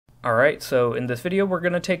Alright, so in this video we're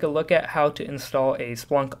going to take a look at how to install a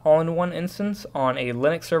Splunk all-in-one instance on a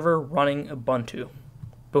Linux server running Ubuntu.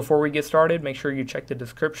 Before we get started, make sure you check the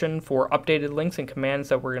description for updated links and commands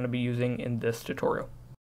that we're going to be using in this tutorial.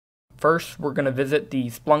 First, we're going to visit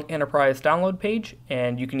the Splunk Enterprise download page,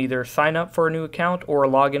 and you can either sign up for a new account or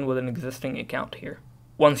log in with an existing account here.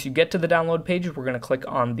 Once you get to the download page, we're going to click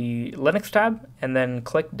on the Linux tab and then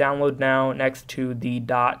click Download Now next to the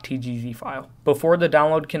 .tgz file. Before the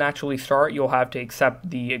download can actually start, you'll have to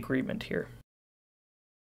accept the agreement here.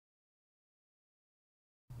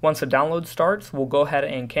 Once the download starts, we'll go ahead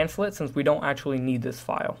and cancel it since we don't actually need this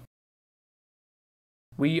file.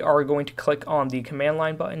 We are going to click on the command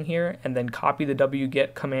line button here and then copy the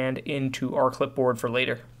wget command into our clipboard for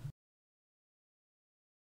later.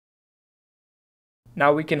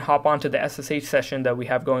 Now we can hop onto the SSH session that we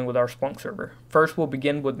have going with our Splunk server. First, we'll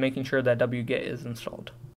begin with making sure that wget is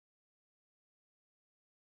installed.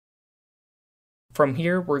 From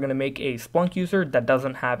here, we're going to make a Splunk user that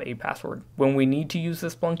doesn't have a password. When we need to use the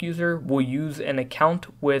Splunk user, we'll use an account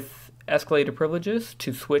with escalated privileges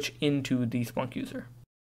to switch into the Splunk user.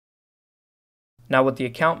 Now with the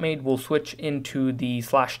account made, we'll switch into the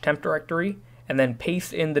 /temp directory and then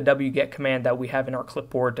paste in the wget command that we have in our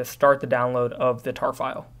clipboard to start the download of the tar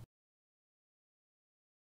file.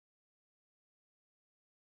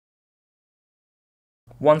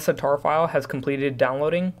 Once the tar file has completed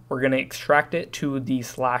downloading, we're going to extract it to the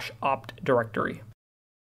 /opt directory.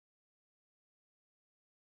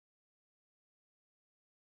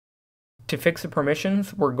 To fix the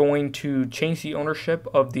permissions, we're going to change the ownership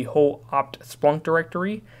of the whole opt Splunk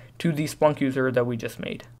directory to the Splunk user that we just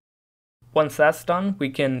made. Once that's done, we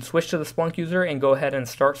can switch to the Splunk user and go ahead and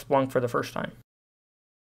start Splunk for the first time.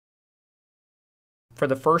 For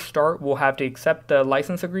the first start, we'll have to accept the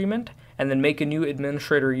license agreement and then make a new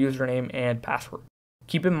administrator username and password.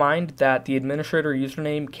 Keep in mind that the administrator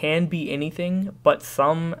username can be anything, but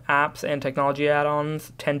some apps and technology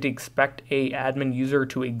add-ons tend to expect an admin user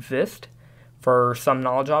to exist for some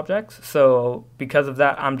knowledge objects. So because of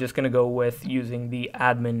that, I'm just going to go with using the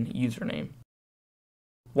admin username.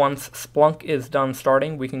 Once Splunk is done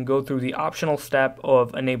starting, we can go through the optional step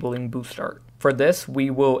of enabling boot start. For this, we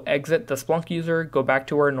will exit the Splunk user, go back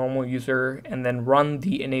to our normal user, and then run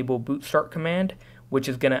the enable boot start command, which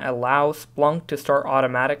is going to allow Splunk to start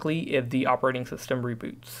automatically if the operating system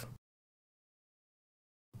reboots.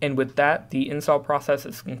 And with that, the install process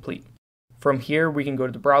is complete. From here, we can go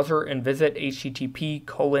to the browser and visit http://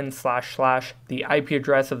 the IP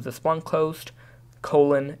address of the Splunk host,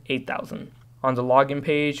 :8000. On the login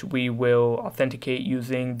page, we will authenticate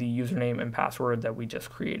using the username and password that we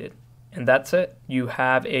just created. And that's it. You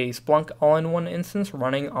have a Splunk all-in-one instance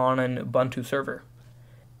running on an Ubuntu server.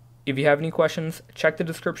 If you have any questions, check the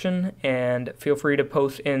description and feel free to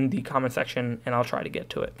post in the comment section and I'll try to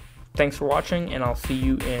get to it. Thanks for watching and I'll see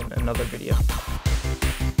you in another video.